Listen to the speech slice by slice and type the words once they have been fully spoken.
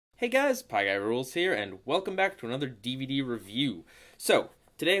Hey guys, Pieguyrulz here, and welcome back to another DVD review. So,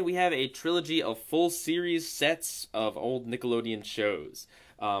 today we have a trilogy of full series sets of old Nickelodeon shows.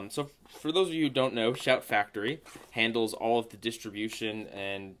 For those of you who don't know, Shout Factory handles all of the distribution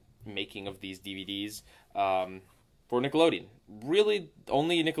and making of these DVDs for Nickelodeon. Really,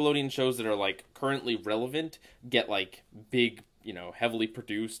 only Nickelodeon shows that are, like, currently relevant get, like, big, heavily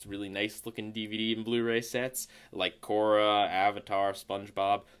produced, really nice-looking DVD and Blu-ray sets, like Korra, Avatar,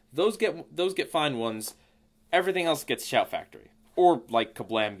 SpongeBob. Those get fine ones. Everything else gets Shout Factory. Or, like,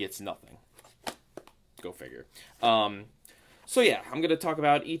 Kablam gets nothing. Go figure. So yeah, I'm going to talk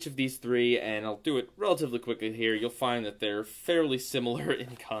about each of these three, and I'll do it relatively quickly here. You'll find that they're fairly similar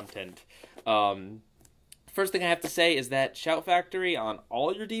in content. First thing I have to say is that Shout Factory, on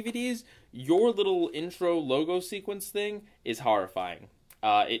all your DVDs, your little intro logo sequence thing is horrifying.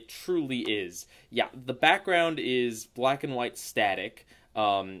 It truly is. Yeah, the background is black and white static.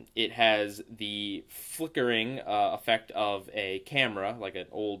 It has the flickering effect of a camera, like an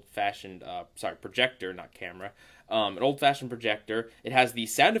old-fashioned, projector, not camera. An old-fashioned projector. It has the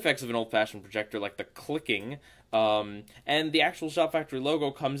sound effects of an old-fashioned projector, like the clicking. And the actual Shout Factory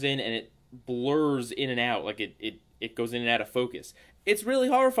logo comes in and it blurs in and out, like it goes in and out of focus. It's really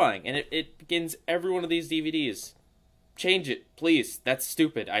horrifying, and it begins every one of these DVDs. Change it, please. That's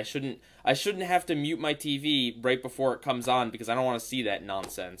stupid. I shouldn't have to mute my TV right before it comes on because I don't want to see that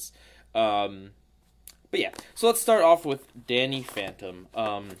nonsense. But yeah, so let's start off with Danny Phantom.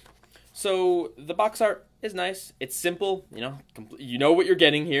 So the box art is nice. It's simple, you know what you're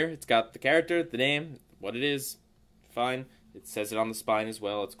getting here. It's got the character, the name, what it is, fine. It says it on the spine as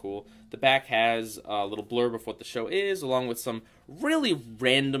well. It's cool. The back has a little blurb of what the show is, along with some really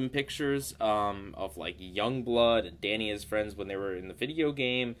random pictures of, like, Youngblood and Danny and his friends when they were in the video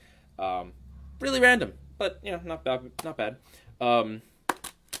game. Really random, but, not bad. The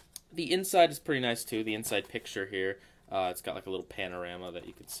inside is pretty nice, too. The inside picture here. It's got, like, a little panorama that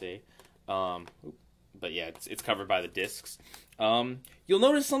you can see. But, yeah, it's covered by the discs. You'll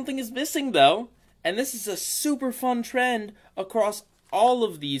notice something is missing, though. And this is a super fun trend across all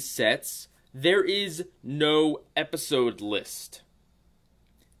of these sets. There is no episode list.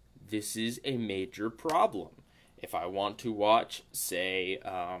 This is a major problem. If I want to watch, say,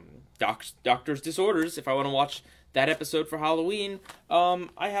 Doctor's Disorders, if I want to watch that episode for Halloween,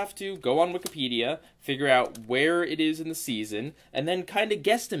 I have to go on Wikipedia, figure out where it is in the season, and then kind of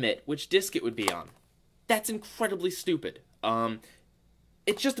guesstimate which disc it would be on. That's incredibly stupid.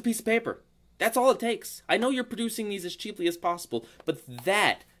 It's just a piece of paper. That's all it takes. I know you're producing these as cheaply as possible, but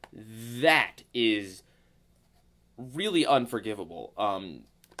that is really unforgivable.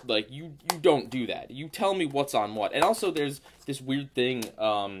 Like, you don't do that. You tell me what's on what. And also, there's this weird thing,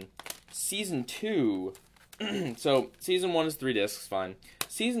 Season 2, so Season 1 is 3 discs, fine.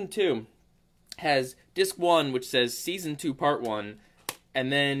 Season 2 has Disc 1, which says Season 2 Part 1,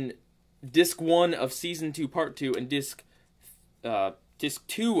 and then Disc 1 of Season 2 Part 2, and Disc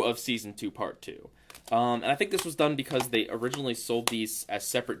 2 of Season 2 Part 2. And I think this was done because they originally sold these as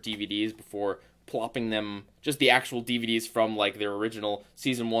separate DVDs before plopping them, just the actual DVDs from, like, their original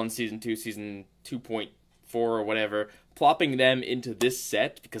Season 1, Season 2, Season 2.4 or whatever, plopping them into this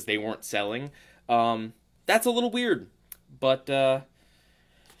set because they weren't selling. That's a little weird. But,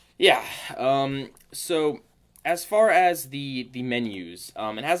 yeah. So, as far as the menus,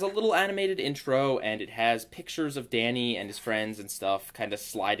 it has a little animated intro, and it has pictures of Danny and his friends and stuff kind of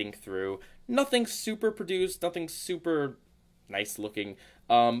sliding through. Nothing super produced, nothing super nice looking,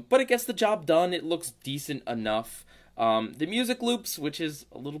 but it gets the job done. It looks decent enough. The music loops, which is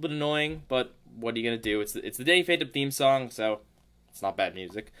a little bit annoying, but what are you going to do? It's the Danny Phantom theme song, so it's not bad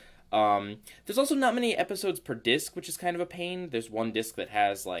music. There's also not many episodes per disc, which is kind of a pain. There's one disc that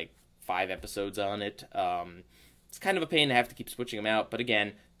has, like, 5 episodes on it. It's kind of a pain to have to keep switching them out, but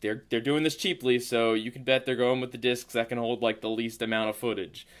again, they're doing this cheaply, so you can bet they're going with the discs that can hold, like, the least amount of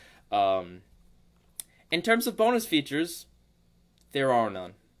footage. In terms of bonus features, there are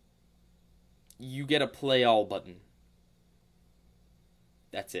none. You get a play all button.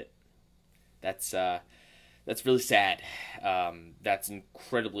 That's it. That's really sad. That's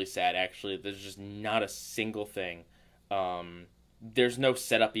incredibly sad, actually. There's just not a single thing. There's no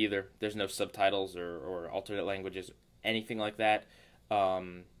setup either. There's no subtitles or alternate languages, anything like that.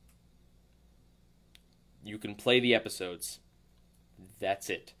 You can play the episodes. That's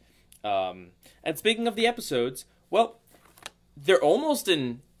it. And speaking of the episodes, well, they're almost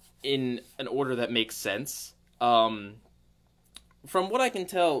in an order that makes sense. From what I can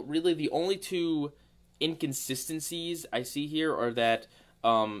tell, really the only two inconsistencies I see here are that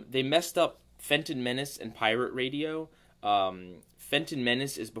they messed up Phantom Menace and Pirate Radio. Phantom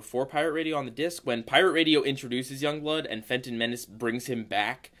Menace is before Pirate Radio on the disc, when Pirate Radio introduces Youngblood and Phantom Menace brings him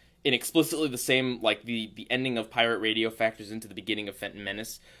back in explicitly the same, like, the ending of Pirate Radio factors into the beginning of Phantom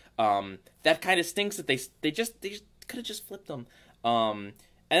Menace. That kind of stinks that they could have just flipped them. And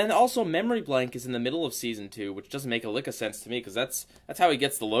then also Memory Blank is in the middle of Season 2, which doesn't make a lick of sense to me, because that's how he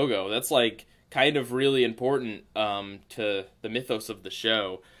gets the logo. That's, like, kind of really important to the mythos of the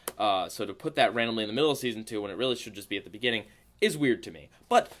show. So to put that randomly in the middle of Season 2 when it really should just be at the beginning is weird to me.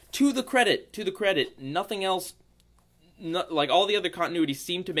 But to the credit, nothing else, like all the other continuities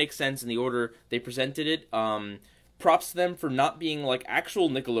seem to make sense in the order they presented it. Props to them for not being like actual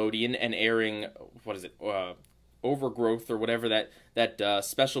Nickelodeon and airing, what is it, Overgrowth or whatever that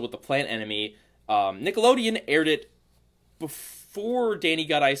special with the plant enemy. Nickelodeon aired it before Danny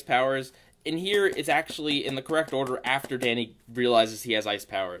got ice powers. In here, it's actually in the correct order after Danny realizes he has ice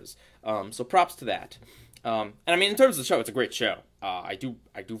powers. So props to that. And I mean, in terms of the show, it's a great show. I do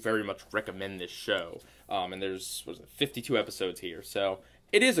very much recommend this show. And there's 52 episodes here, so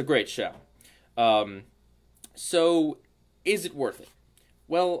it is a great show. So is it worth it?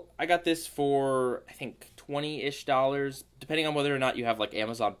 Well, I got this for I think $20-ish, depending on whether or not you have like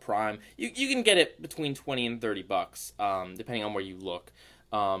Amazon Prime. You can get it between $20 and $30, depending on where you look.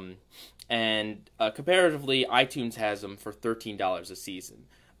 And comparatively, iTunes has them for $13 a season.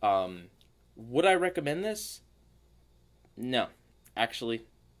 Would I recommend this? No. Actually,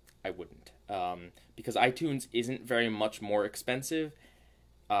 I wouldn't. Because iTunes isn't very much more expensive.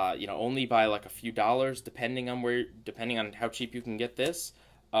 Only by like a few dollars, depending on how cheap you can get this.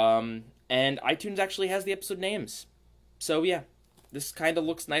 And iTunes actually has the episode names. So yeah, this kind of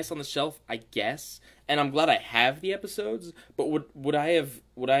looks nice on the shelf, I guess. And I'm glad I have the episodes. But would I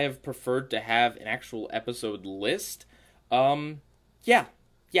have preferred to have an actual episode list? Yeah.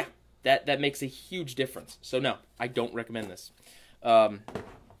 That makes a huge difference. So no, I don't recommend this. So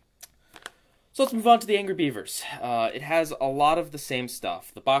let's move on to the Angry Beavers. It has a lot of the same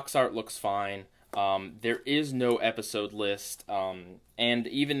stuff. The box art looks fine. There is no episode list. And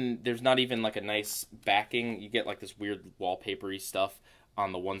even there's not even like a nice backing. You get like this weird wallpapery stuff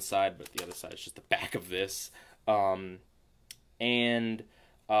on the one side, but the other side is just the back of this. And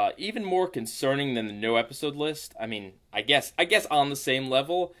even more concerning than the no episode list, I mean, I guess on the same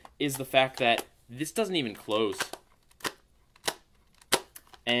level, is the fact that this doesn't even close.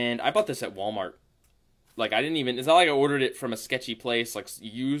 And I bought this at Walmart. Like, it's not like I ordered it from a sketchy place, like,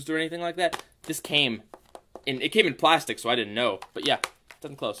 used or anything like that. This came in plastic, so I didn't know. But yeah, it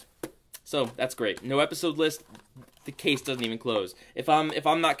doesn't close. So, that's great. No episode list, the case doesn't even close. If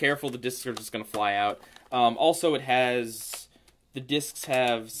I'm not careful, the discs are just gonna fly out. Also, the discs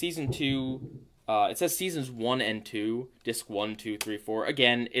have Season 2, it says Seasons 1 and 2, Disc 1, 2, 3, 4.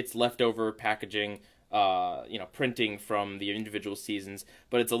 Again, it's leftover packaging, printing from the individual seasons,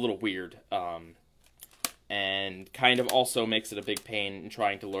 but it's a little weird, and kind of also makes it a big pain in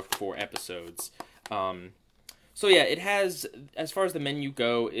trying to look for episodes. So yeah, it has, as far as the menu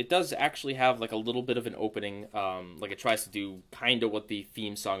go, it does actually have like a little bit of an opening, like it tries to do kind of what the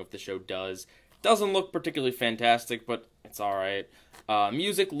theme song of the show does. Doesn't look particularly fantastic, but it's alright.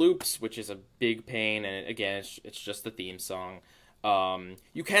 Music loops, which is a big pain, and again, it's just the theme song.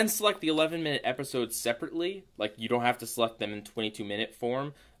 You can select the 11-minute episodes separately, like you don't have to select them in 22-minute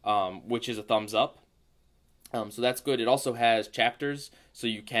form, which is a thumbs up. So that's good. It also has chapters, so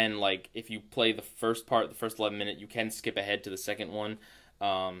you can, like, if you play the first part, the first 11 minute, you can skip ahead to the second one,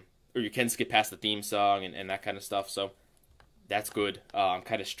 or you can skip past the theme song and that kind of stuff, so that's good. I'm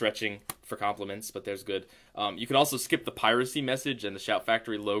kind of stretching for compliments, but there's good. You can also skip the piracy message and the Shout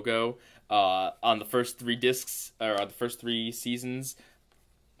Factory logo on the first 3 discs, or on the first 3 seasons.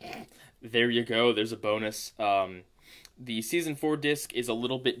 There you go, there's a bonus. The Season 4 disc is a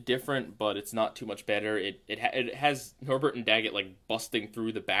little bit different, but it's not too much better. It has Norbert and Daggett like busting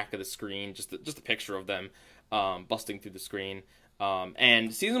through the back of the screen, just a picture of them busting through the screen.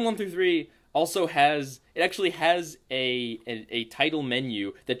 And Season 1 through 3 also has a title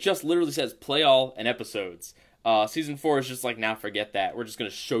menu that just literally says play all and episodes. Season 4 is just like, now forget that. We're just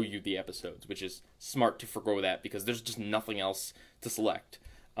going to show you the episodes, which is smart to forgo that because there's just nothing else to select.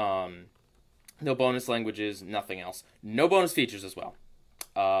 No bonus languages, nothing else. No bonus features as well.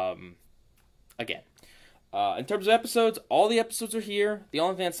 Again. In terms of episodes, all the episodes are here. The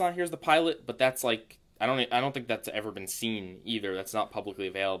only thing that's not here is the pilot, but that's like, I don't think that's ever been seen either. That's not publicly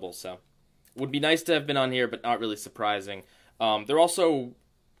available, so would be nice to have been on here, but not really surprising. They're also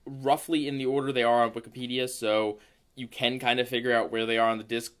roughly in the order they are on Wikipedia, so you can kind of figure out where they are on the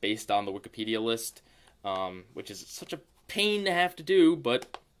disc based on the Wikipedia list, which is such a pain to have to do,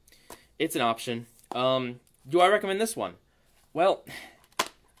 but it's an option. Do I recommend this one? Well,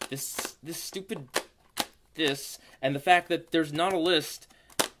 this stupid and the fact that there's not a list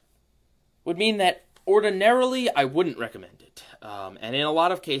would mean that ordinarily I wouldn't recommend it. And in a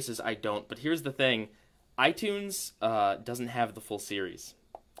lot of cases I don't. But here's the thing. iTunes doesn't have the full series.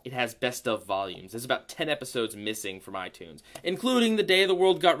 It has best of volumes. There's about 10 episodes missing from iTunes, including The Day the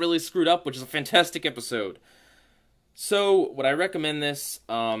World Got Really Screwed Up, which is a fantastic episode. So, would I recommend this?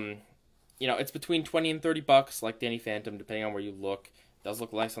 You know, it's between 20 and 30 bucks, like Danny Phantom, depending on where you look. It does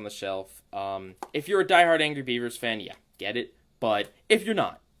look nice on the shelf. If you're a diehard Angry Beavers fan, yeah, get it. But if you're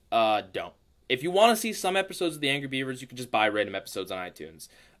not, don't. If you want to see some episodes of the Angry Beavers, you can just buy random episodes on iTunes.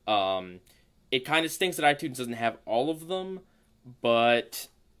 It kind of stinks that iTunes doesn't have all of them, but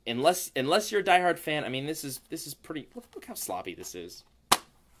unless you're a diehard fan, I mean, this is pretty. Look how sloppy this is.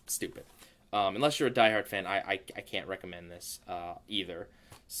 Stupid. Unless you're a diehard fan, I can't recommend this either.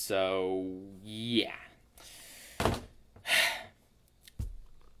 So yeah.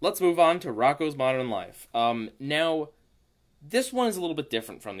 Let's move on to Rocko's Modern Life. Now, this one is a little bit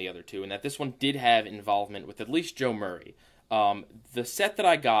different from the other two in that this one did have involvement with at least Joe Murray. The set that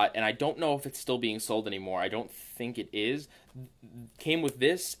I got, and I don't know if it's still being sold anymore, I don't think it is, came with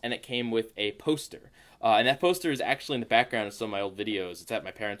this, and it came with a poster. And that poster is actually in the background of some of my old videos. It's at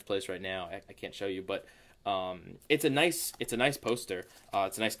my parents' place right now. I can't show you, but it's a nice poster.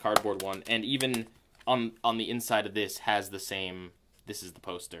 It's a nice cardboard one, and even on the inside of this has the same. This is the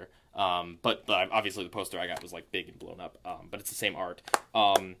poster. But obviously the poster I got was like big and blown up. But it's the same art.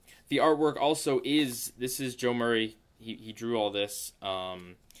 The artwork also is. This is Joe Murray. He drew all this,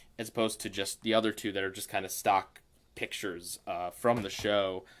 as opposed to just the other two that are just kind of stock pictures from the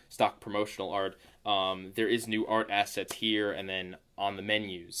show, stock promotional art. There is new art assets here, and then on the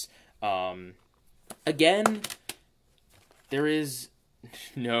menus. Again, there is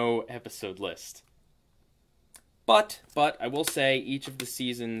no episode list. But I will say each of the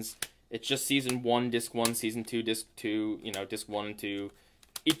seasons, it's just season 1, disc 1, season 2, disc 2, you know, disc 1 and 2.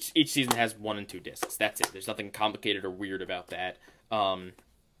 Each season has 1 and 2 discs. That's it. There's nothing complicated or weird about that.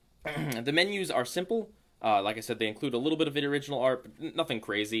 The menus are simple. Like I said, they include a little bit of original art, but nothing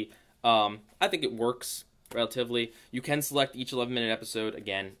crazy. I think it works relatively. You can select each 11-minute episode.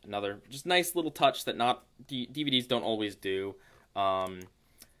 Again, another just nice little touch that DVDs don't always do.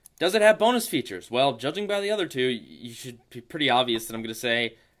 Does it have bonus features? Well, judging by the other two, you should be pretty obvious that I'm going to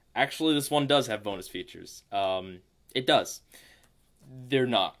say, actually, this one does have bonus features. It does. They're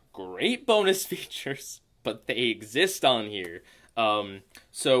not great bonus features, but they exist on here.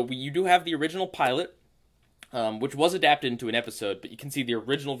 So you do have the original pilot, which was adapted into an episode, but you can see the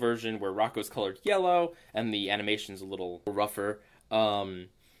original version where Rocko's colored yellow and the animation's a little rougher.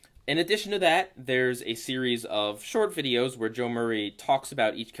 In addition to that, there's a series of short videos where Joe Murray talks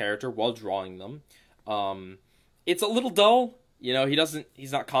about each character while drawing them. It's a little dull, you know,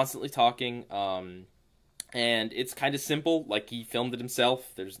 he's not constantly talking, and it's kind of simple, like he filmed it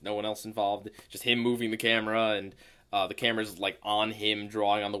himself. There's no one else involved, just him moving the camera, and the camera's like on him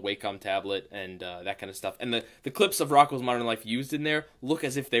drawing on the Wacom tablet and that kind of stuff. And the clips of Rocko's Modern Life used in there look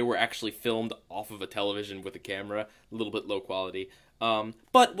as if they were actually filmed off of a television with a camera, a little bit low quality.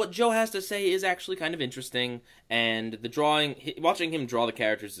 But what Joe has to say is actually kind of interesting, and the drawing, watching him draw the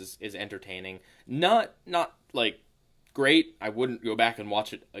characters is entertaining. Not like great. I wouldn't go back and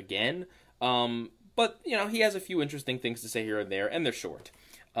watch it again. But you know, he has a few interesting things to say here and there, and they're short.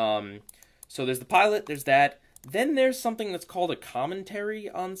 So there's the pilot. There's that. Then there's something that's called a commentary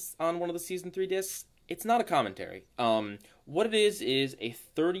on one of the season 3 discs. It's not a commentary. What it is a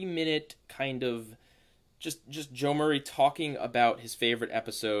 30-minute kind of just Joe Murray talking about his favorite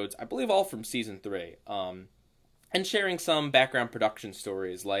episodes, I believe all from season 3, and sharing some background production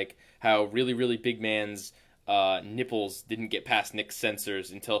stories, like how really Big Man's nipples didn't get past Nick's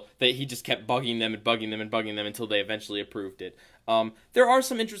censors until he just kept bugging them until they eventually approved it. There are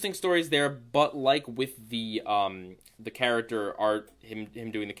some interesting stories there, but like with the character art, him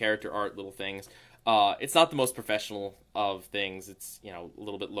doing the character art little things, it's not the most professional of things. It's, you know, a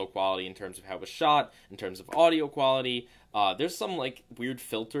little bit low quality in terms of how it was shot, in terms of audio quality. There's some like weird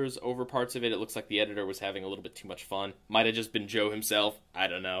filters over parts of it. It looks like the editor was having a little bit too much fun. Might have just been Joe himself. I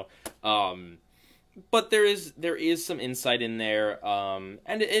don't know. But there is some insight in there,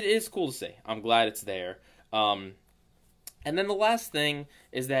 and it is cool to see. I'm glad it's there. And then the last thing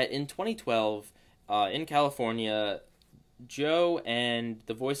is that in 2012, in California, Joe and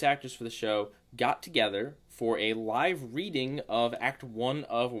the voice actors for the show got together for a live reading of Act 1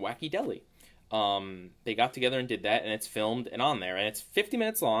 of Wacky Deli. They got together and did that, and it's filmed and on there, and it's 50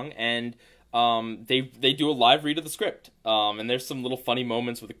 minutes long, and they do a live read of the script. And there's some little funny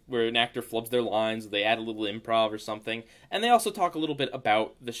moments where an actor flubs their lines, they add a little improv or something, and they also talk a little bit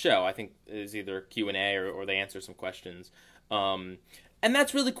about the show. I think it's either Q&A or they answer some questions. And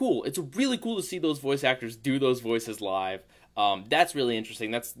that's really cool. It's really cool to see those voice actors do those voices live. That's really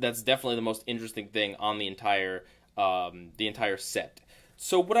interesting. That's definitely the most interesting thing on the entire set.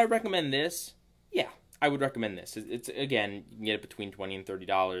 So would I recommend this? Yeah, I would recommend this. It's again, you can get it between $20 and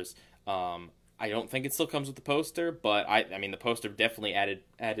 $30. I don't think it still comes with the poster, but I mean the poster definitely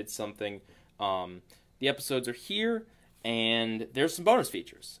added something. The episodes are here, and there's some bonus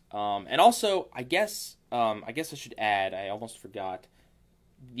features. And also, I guess I should add, I almost forgot,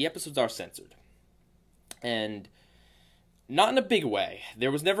 the episodes are censored. And not in a big way.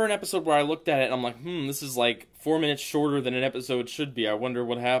 There was never an episode where I looked at it and I'm like, this is like 4 minutes shorter than an episode should be. I wonder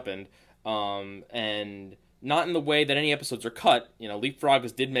what happened. And not in the way that any episodes are cut.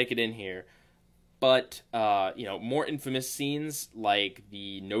 Leapfroggers did make it in here. But, more infamous scenes like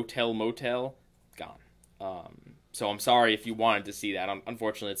the No-Tell Motel, gone. So I'm sorry if you wanted to see that.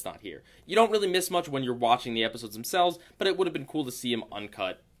 Unfortunately, it's not here. You don't really miss much when you're watching the episodes themselves, but it would have been cool to see them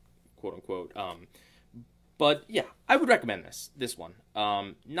uncut, quote-unquote. But, yeah, I would recommend this one.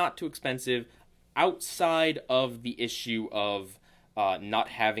 Not too expensive. Outside of the issue of not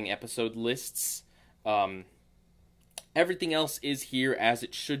having episode lists, everything else is here as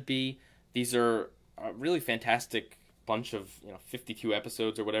it should be. These are a really fantastic bunch of 52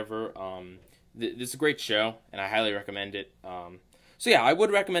 episodes or whatever. This is a great show, and I highly recommend it. So yeah, I would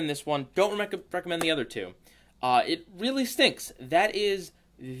recommend this one. Don't recommend the other two. It really stinks. That is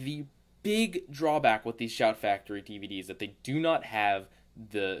the big drawback with these Shout Factory DVDs, that they do not have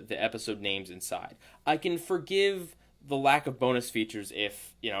the episode names inside. I can forgive the lack of bonus features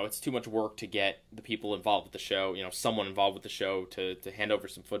if, it's too much work to get the people involved with the show, someone involved with the show to hand over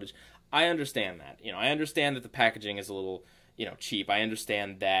some footage. I understand that. I understand that the packaging is a little, cheap. I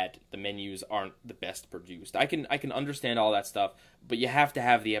understand that the menus aren't the best produced. I can understand all that stuff, but you have to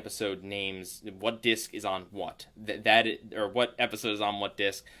have the episode names, what disc is on what. Or what episode is on what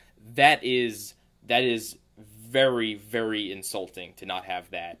disc. That is very, very insulting to not have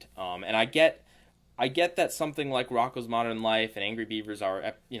that. And I get that something like Rocko's Modern Life and Angry Beavers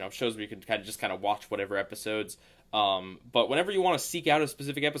are, shows where you can kind of watch whatever episodes. But whenever you want to seek out a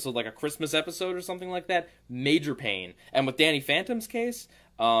specific episode, like a Christmas episode or something like that, major pain. And with Danny Phantom's case,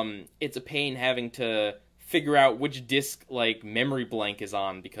 it's a pain having to figure out which disc, like, memory blank is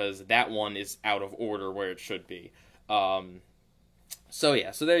on, because that one is out of order where it should be. So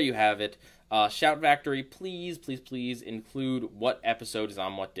yeah, so there you have it. Shout Factory, please, please, please include what episode is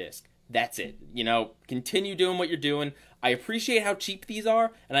on what disc. That's it. Continue doing what you're doing. I appreciate how cheap these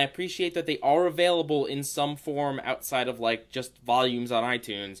are, and I appreciate that they are available in some form outside of, like, just volumes on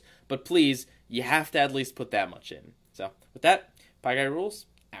iTunes. But please, you have to at least put that much in. So, with that, Pieguyrulz,